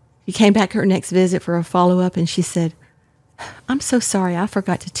came back her next visit for a follow-up, and she said, I'm so sorry, I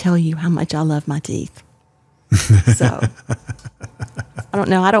forgot to tell you how much I love my teeth. So, I don't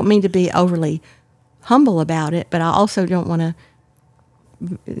know. I don't mean to be overly humble about it, but I also don't want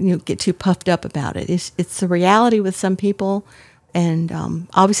to get too puffed up about it. It's the reality with some people, and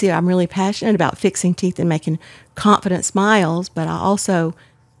obviously I'm really passionate about fixing teeth and making confident smiles, but I also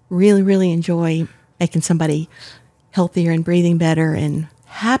really, really enjoy making somebody healthier and breathing better and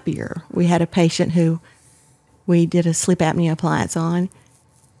happier. We had a patient who we did a sleep apnea appliance on,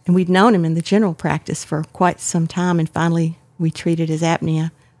 and we'd known him in the general practice for quite some time, and finally we treated his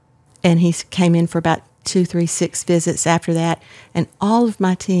apnea. And he came in for about 2, 3, 6 visits after that, and all of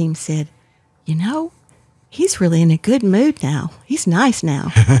my team said, you know, he's really in a good mood now. He's nice now.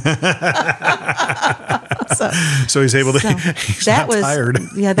 so he's able to, he's not tired.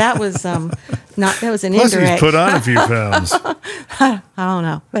 Yeah, that was that was an Plus indirect. He's put on a few pounds. I don't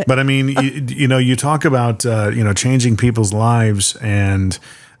know. But I mean, you talk about, changing people's lives and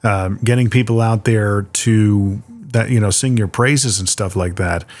getting people out there to sing your praises and stuff like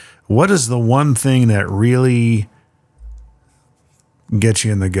that. What is the one thing that really gets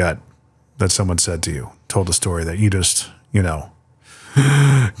you in the gut that someone said to you, told a story that you just,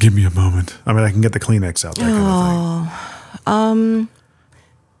 give me a moment. I mean, I can get the Kleenex out, that kind of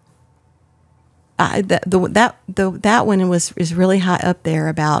thing. That one is really high up there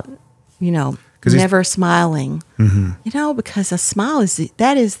about, never smiling. Because a smile is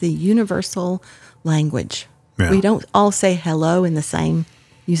the universal language. Yeah. We don't all say hello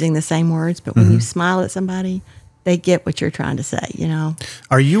using the same words, but when you smile at somebody, they get what you're trying to say,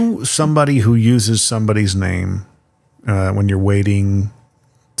 Are you somebody who uses somebody's name when you're waiting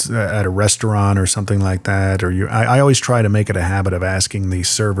at a restaurant or something like that? Or I always try to make it a habit of asking the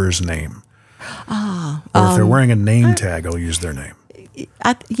server's name. Or if they're wearing a name tag, I'll use their name.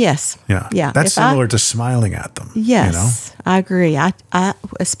 Yes. Yeah. That's similar to smiling at them. Yes, I agree. I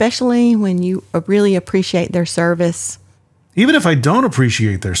especially when you really appreciate their service. Even if I don't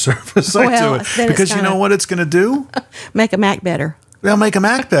appreciate their service, I do it. Because you know what it's going to do? Make them act better. They'll make them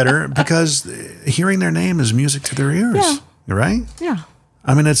act better because hearing their name is music to their ears. Yeah. Right? Yeah.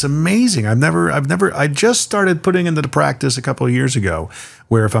 I mean, it's amazing. I just started putting into the practice a couple of years ago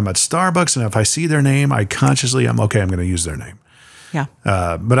where if I'm at Starbucks and if I see their name, I'm going to use their name. Yeah.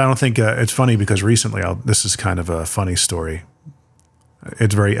 But I don't think it's funny because recently, this is kind of a funny story.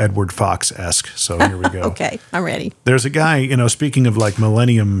 It's very Edward Fox-esque. So here we go. Okay, I'm ready. There's a guy, you know, speaking of like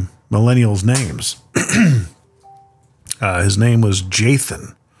millennials' names. His name was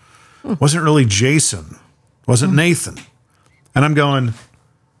Jathan. Wasn't really Jason. Wasn't Nathan. And I'm going,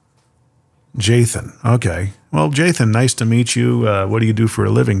 Jathan. Okay. Well, Jathan, nice to meet you. What do you do for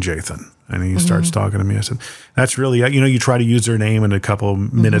a living, Jathan? And he starts talking to me. I said, that's really, you know, you try to use their name in a couple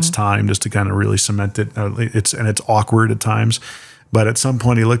minutes time just to kind of really cement it. It's awkward at times. But at some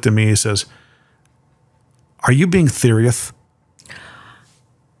point he looked at me, he says, are you being serious?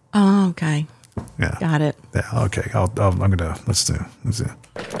 Oh, okay. Yeah. Got it. Yeah, okay. I'm gonna let's do the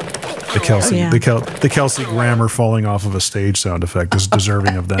Kelsey grammar falling off of a stage sound effect is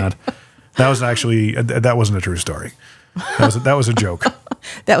deserving of that. That was actually that wasn't a true story. That was a joke.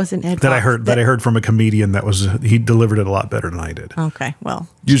 That was an Ed that I heard from a comedian that was he delivered it a lot better than I did. Okay, well,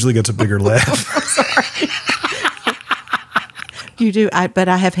 usually gets a bigger laugh. Sorry. You do, but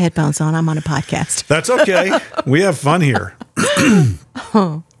I have headphones on. I'm on a podcast. That's okay. We have fun here.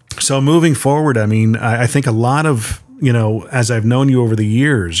 So moving forward, I mean, I think a lot of, you know, as I've known you over the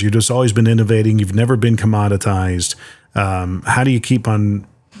years, you've just always been innovating. You've never been commoditized. How do you keep on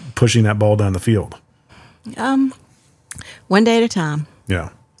pushing that ball down the field? One day at a time. Yeah.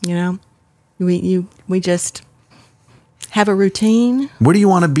 You know, we just have a routine. What do you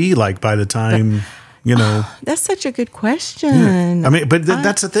want to be like by the time, you know? That's such a good question. Yeah. I mean, but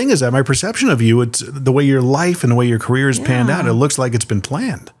that's the thing is that my perception of you, it's the way your life and the way your career is panned out. It looks like it's been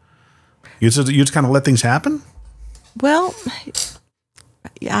planned. You just kind of let things happen? Well,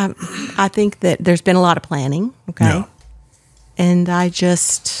 I think that there's been a lot of planning. Okay. Yeah. And I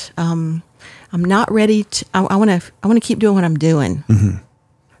just, I'm not ready to, I want to keep doing what I'm doing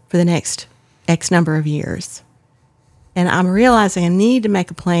for the next X number of years. And I'm realizing I need to make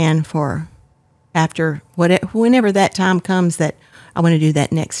a plan for after whenever that time comes that I want to do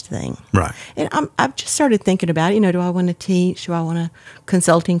that next thing. Right. And I've just started thinking about it. You know, do I want to teach? Do I want a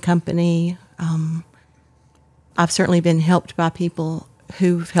consulting company? I've certainly been helped by people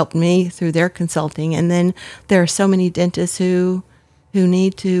who've helped me through their consulting. And then there are so many dentists who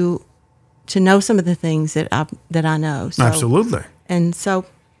need to know some of the things that I know. So, absolutely. And so,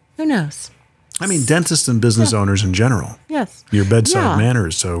 who knows? I mean, dentists and business owners in general. Yes. Your bedside manner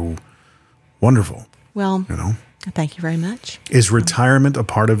is so wonderful. Well, you know. Thank you very much. Is retirement a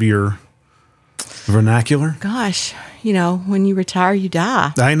part of your vernacular? Gosh, you know, when you retire, you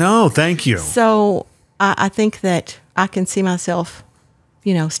die. I know. Thank you. So I think that I can see myself,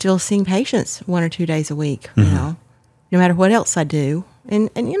 you know, still seeing patients 1 or 2 days a week, you know, no matter what else I do.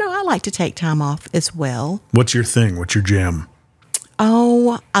 And, you know, I like to take time off as well. What's your thing? What's your jam?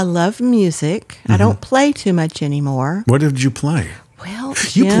 Oh, I love music. I don't play too much anymore. What did you play? Well,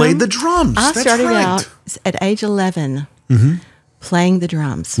 Jim, you played the drums. I started out at age 11 playing the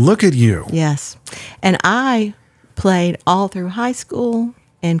drums. Look at you. Yes. And I played all through high school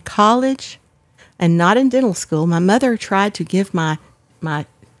and college and not in dental school. My mother tried to give my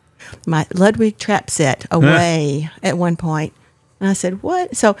Ludwig trap set away at one point. And I said,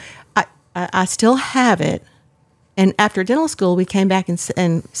 what? So I still have it. And after dental school, we came back and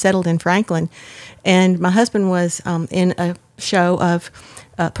settled in Franklin. And my husband was in a show of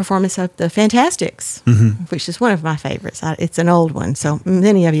performance of the Fantastics, which is one of my favorites. It's an old one, so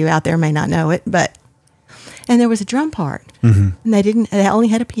many of you out there may not know it. And there was a drum part, and they only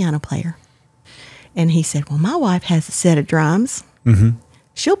had a piano player. And he said, well, my wife has a set of drums.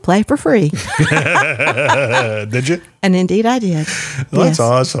 She'll play for free. Did you? And indeed I did. Well, that's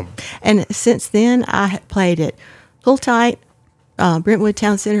awesome. And since then, I have played at Pull Tight, Brentwood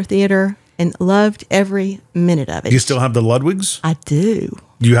Town Center Theater, and loved every minute of it. Do you still have the Ludwigs? I do.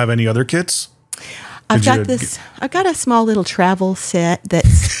 Do you have any other kits? I've got a small little travel set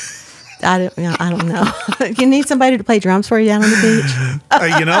that's, I don't know. You need somebody to play drums for you down on the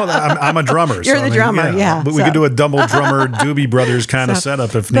beach? You know, I'm a drummer. You're the drummer, yeah. But we could do a double drummer Doobie Brothers kind of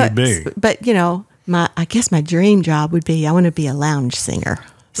setup if need be. But, you know, I guess my dream job would be I want to be a lounge singer.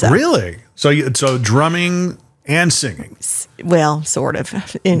 So. Really? So drumming and singing? Well, sort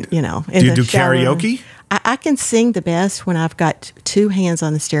of. You know. Do you do karaoke? I can sing the best when I've got two hands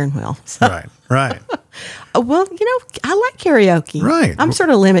on the steering wheel. So. Right. Well, you know, I like karaoke. Right. I'm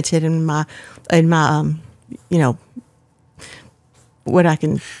sort of limited in my you know, what I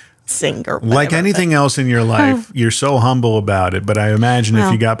can sing or whatever. Like anything else in your life, you're so humble about it. But I imagine if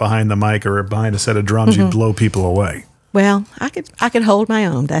you got behind the mic or behind a set of drums, you'd blow people away. Well, I could hold my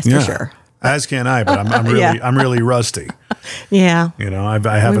own. That's for sure. As can I, but I'm really rusty. Yeah. You know,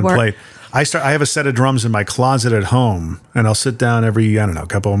 I haven't played. I have a set of drums in my closet at home, and I'll sit down every,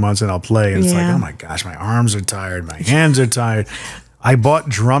 couple of months, and I'll play, and it's like, oh my gosh, my arms are tired, my hands are tired. I bought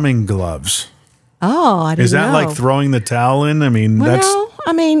drumming gloves. Oh, I didn't know. Is that like throwing the towel in? I mean, well, that's... No,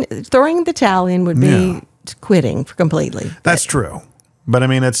 I mean, throwing the towel in would be quitting completely. That's true. But I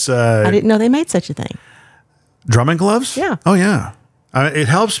mean, it's... I didn't know they made such a thing. Drumming gloves? Yeah. Oh, yeah. It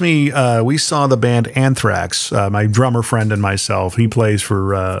helps me. We saw the band Anthrax, my drummer friend and myself. He plays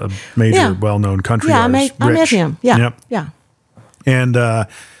for a major, well-known country artist. I met him. Yeah. Yep. Yeah. And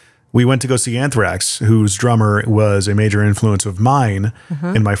we went to go see Anthrax, whose drummer was a major influence of mine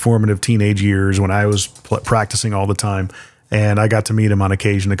in my formative teenage years when I was practicing all the time. And I got to meet him on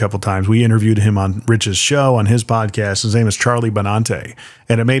occasion a couple times. We interviewed him on Rich's show, on his podcast. His name is Charlie Benante.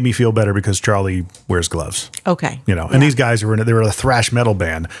 And it made me feel better because Charlie wears gloves. Okay. You know, and these guys they were a thrash metal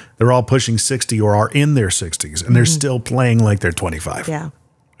band. They're all pushing 60 or are in their 60s. And they're still playing like they're 25. Yeah.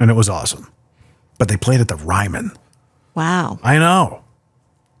 And it was awesome. But they played at the Ryman. Wow. I know.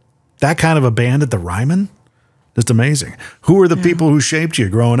 That kind of a band at the Ryman? Just amazing. Who were the people who shaped you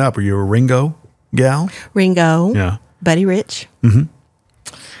growing up? Were you a Ringo gal? Ringo. Yeah. Buddy Rich. Did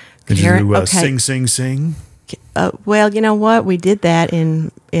Karen, you sing, sing, sing? Well, you know what? We did that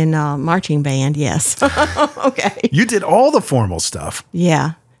in marching band, yes. Okay. You did all the formal stuff.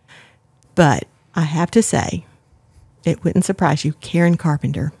 Yeah. But I have to say, it wouldn't surprise you, Karen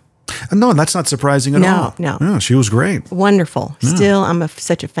Carpenter. No, that's not surprising at all. No. Yeah, she was great. Wonderful. Yeah. Still, I'm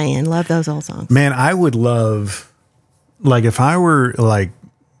such a fan. Love those old songs. Man, I would love, like, if I were, like,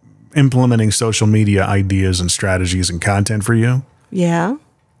 implementing social media ideas and strategies and content for you. Yeah.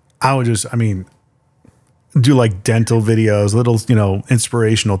 I would just, do, like, dental videos, little,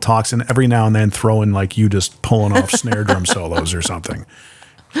 inspirational talks, and every now and then throw in, like, you just pulling off snare drum solos or something.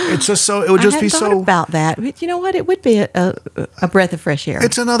 It's just so, it would just be so. I hadn't thought about that. But you know what? It would be a breath of fresh air.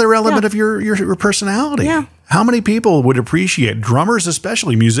 It's another element of your personality. Yeah. How many people would appreciate, drummers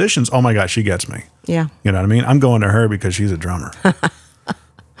especially, musicians, oh my gosh, she gets me. Yeah. You know what I mean? I'm going to her because she's a drummer.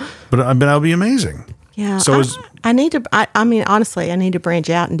 but that'll be amazing. Yeah. So I need to, honestly, I need to branch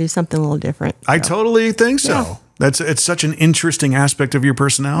out and do something a little different. I totally think so. Yeah. It's such an interesting aspect of your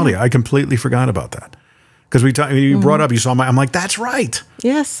personality. I completely forgot about that. Because you brought up, you saw I'm like, that's right.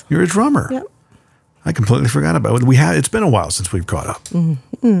 Yes. You're a drummer. Yep. I completely forgot about it. It's been a while since we've caught up.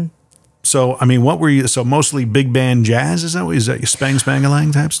 So, what were you, so mostly big band jazz? Is that your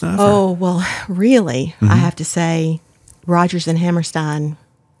spang-spangalang type stuff? Oh, well, really, I have to say, Rodgers and Hammerstein,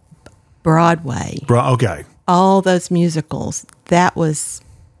 Broadway. Okay. All those musicals, that was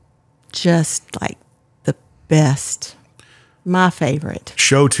just like the best. My favorite.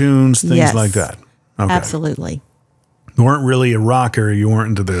 Show tunes, things like that. Okay. Absolutely. You weren't really a rocker. You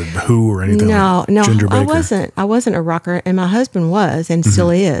weren't into the Who or anything. No, like Ginger Baker. I wasn't a rocker, and my husband was, and still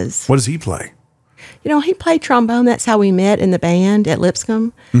is. What does he play? He played trombone. That's how we met in the band at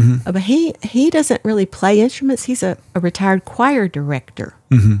Lipscomb. But he doesn't really play instruments. He's a retired choir director,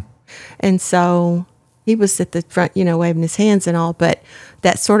 and so he was at the front, waving his hands and all. But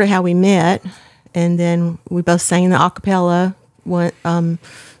that's sort of how we met, and then we both sang the a cappella.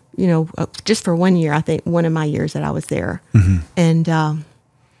 Just for 1 year, I think one of my years that I was there. And,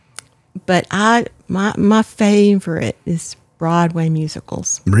 but my favorite is Broadway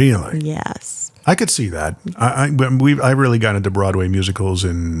musicals. Really? Yes. I could see that. I really got into Broadway musicals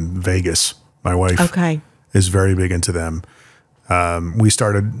in Vegas. My wife is very big into them. We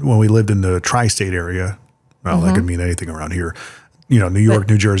started when we lived in the tri-state area. Well, that could mean anything around here. New York,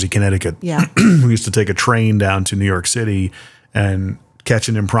 New Jersey, Connecticut. Yeah. We used to take a train down to New York City and catch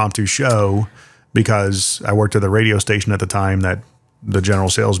an impromptu show because I worked at the radio station at the time that the general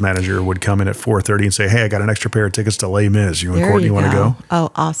sales manager would come in at 4:30 and say, hey, I got an extra pair of tickets to Les Mis. You and Courtney want to go?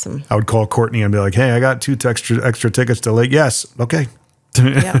 Oh, awesome. I would call Courtney and be like, hey, I got 2 extra tickets to Les. Yes. Okay.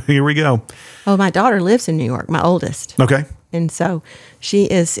 Here we go. Oh, my daughter lives in New York, my oldest. Okay. And so she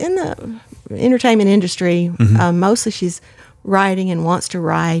is in the entertainment industry. Mostly she's writing and wants to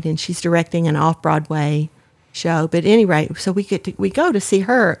write, and she's directing an off-Broadway show. But at any rate, so we go to see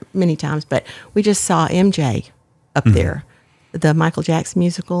her many times, but we just saw MJ up there, the Michael Jackson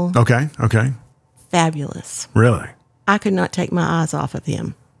musical. Okay. Fabulous. Really? I could not take my eyes off of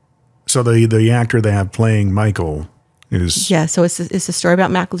him. So the actor they have playing Michael is... Yeah, so it's a story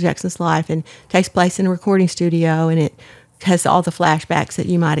about Michael Jackson's life and takes place in a recording studio, and it has all the flashbacks that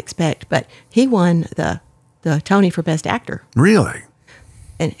you might expect. But he won the Tony for Best Actor. Really?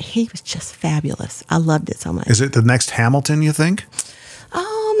 And he was just fabulous. I loved it so much. Is it the next Hamilton, you think?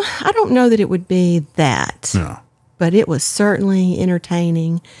 I don't know that it would be that. No. But it was certainly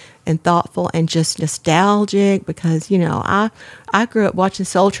entertaining and thoughtful and just nostalgic because, I grew up watching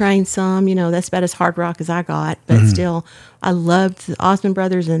Soul Train some. That's about as hard rock as I got. But still, I loved the Osmond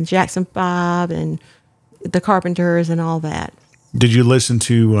Brothers and Jackson 5 and the Carpenters and all that. Did you listen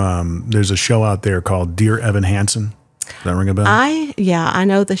to, there's a show out there called Dear Evan Hansen? Does that ring a bell? I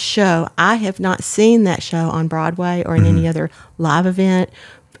know the show. I have not seen that show on Broadway or in any other live event,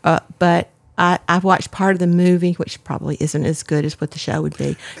 but I've watched part of the movie, which probably isn't as good as what the show would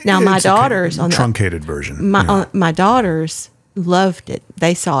be. Now, my daughters on the truncated version. My daughters loved it.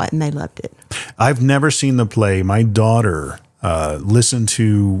 They saw it and they loved it. I've never seen the play. My daughter listened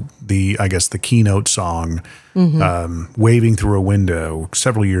to the keynote song, "Waving Through a Window"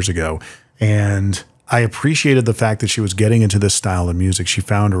 several years ago, and I appreciated the fact that she was getting into this style of music. She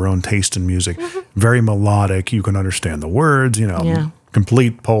found her own taste in music, very melodic. You can understand the words,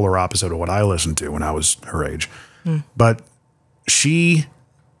 complete polar opposite of what I listened to when I was her age. But we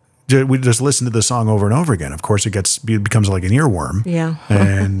just listened to the song over and over again. Of course, it becomes like an earworm. Yeah.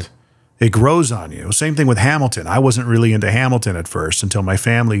 And it grows on you. Same thing with Hamilton. I wasn't really into Hamilton at first until my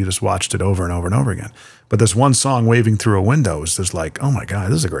family just watched it over and over and over again. But this one song, "Waving Through a Window," is just like, oh my God,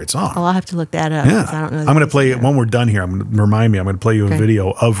 this is a great song. Oh, I'll have to look that up. Yeah. I don't know. I'm going to play it when we're done here. I'm going to play you a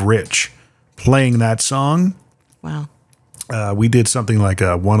video of Rich playing that song. Wow. We did something like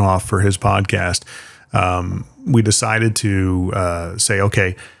a one-off for his podcast. We decided to say,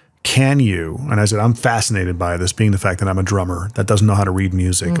 okay, can you? And I said, I'm fascinated by this, being the fact that I'm a drummer that doesn't know how to read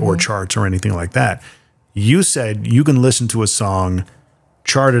music or charts or anything like that. You said you can listen to a song,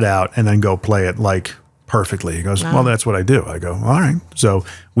 chart it out, and then go play it like perfectly. He goes, well, that's what I do. I go, all right. So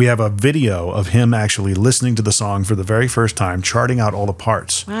we have a video of him actually listening to the song for the very first time, charting out all the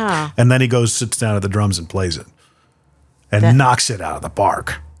parts. Wow. And then he goes, sits down at the drums and plays it and knocks it out of the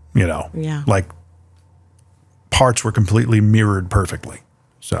park, Yeah. like parts were completely mirrored perfectly.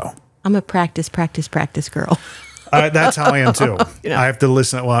 So I'm a practice girl. that's how I am too. I have to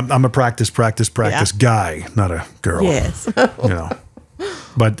listen. Well, I'm a practice guy, not a girl. Yes.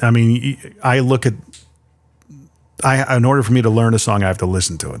 But I mean, I look at, in order for me to learn a song, I have to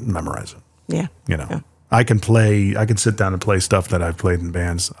listen to it and memorize it. Yeah. I can sit down and play stuff that I've played in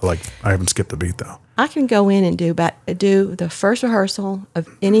bands. I haven't skipped a beat though. I can go in and do the first rehearsal of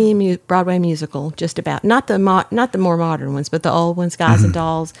any Broadway musical, just about not the more modern ones, but the old ones, Guys and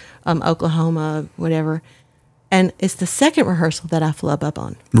Dolls, Oklahoma, whatever. And it's the second rehearsal that I flub up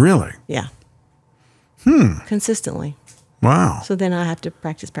on. Really? Yeah. Consistently. Wow. So then I have to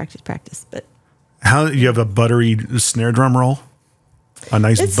practice. But how you have a buttery snare drum roll, a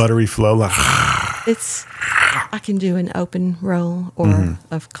nice buttery flow, like I can do an open roll or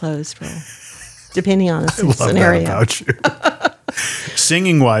a closed roll, depending on the scenario. That about you.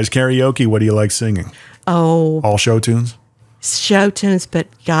 Singing wise, karaoke, what do you like singing? Oh, all show tunes? Show tunes, but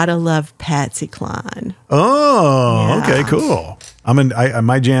gotta love Patsy Cline. Oh, yeah. Okay, cool.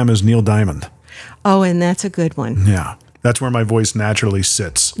 My jam is Neil Diamond. Oh, and that's a good one. Yeah, that's where my voice naturally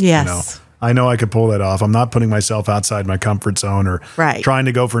sits. Yes. I know I could pull that off. I'm not putting myself outside my comfort zone or trying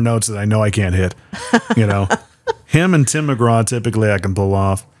to go for notes that I know I can't hit. Him and Tim McGraw, typically I can pull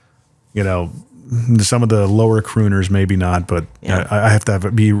off. Some of the lower crooners, maybe not, but I have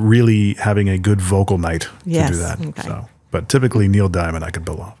to be really having a good vocal night to do that. Okay. So, but typically Neil Diamond I can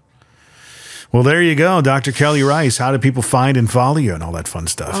pull off. Well, there you go, Dr. Kellye Rice. How do people find and follow you and all that fun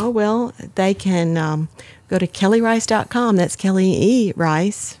stuff? Oh, well, they can go to kellyrice.com. That's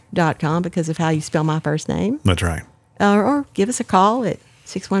kellyerice.com because of how you spell my first name. That's right. Or give us a call at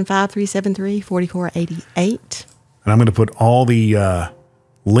 615-373-4488. And I'm going to put all the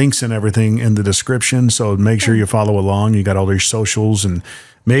links and everything in the description, so make sure you follow along. You got all their socials, and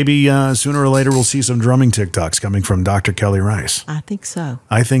maybe sooner or later we'll see some drumming TikToks coming from Dr. Kellye Rice. I think so.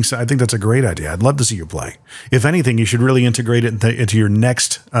 I think that's a great idea. I'd love to see you play. If anything, you should really integrate it into your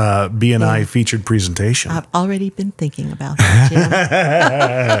next BNI featured presentation. I've already been thinking about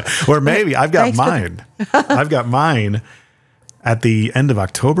that, Jim. Or maybe I've got mine. I've got mine at the end of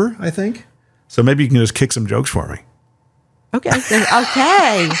October, I think. So maybe you can just kick some jokes for me. Okay.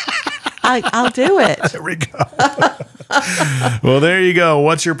 I'll do it. There we go. Well, there you go.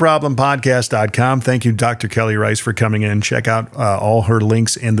 What'sYourProblemPodcast.com. Thank you, Dr. Kellye Rice, for coming in. Check out all her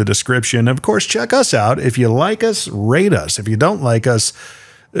links in the description. Of course, check us out. If you like us, rate us. If you don't like us,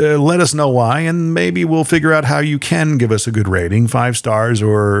 let us know why, and maybe we'll figure out how you can give us a good rating. 5 stars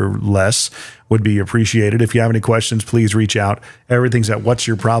or less would be appreciated. If you have any questions, please reach out. Everything's at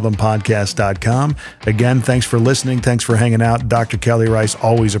whatsyourproblempodcast.com. Again, thanks for listening. Thanks for hanging out. Dr. Kellye Rice,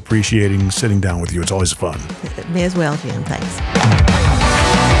 always appreciating sitting down with you. It's always fun. Me as well, Jim. Thanks.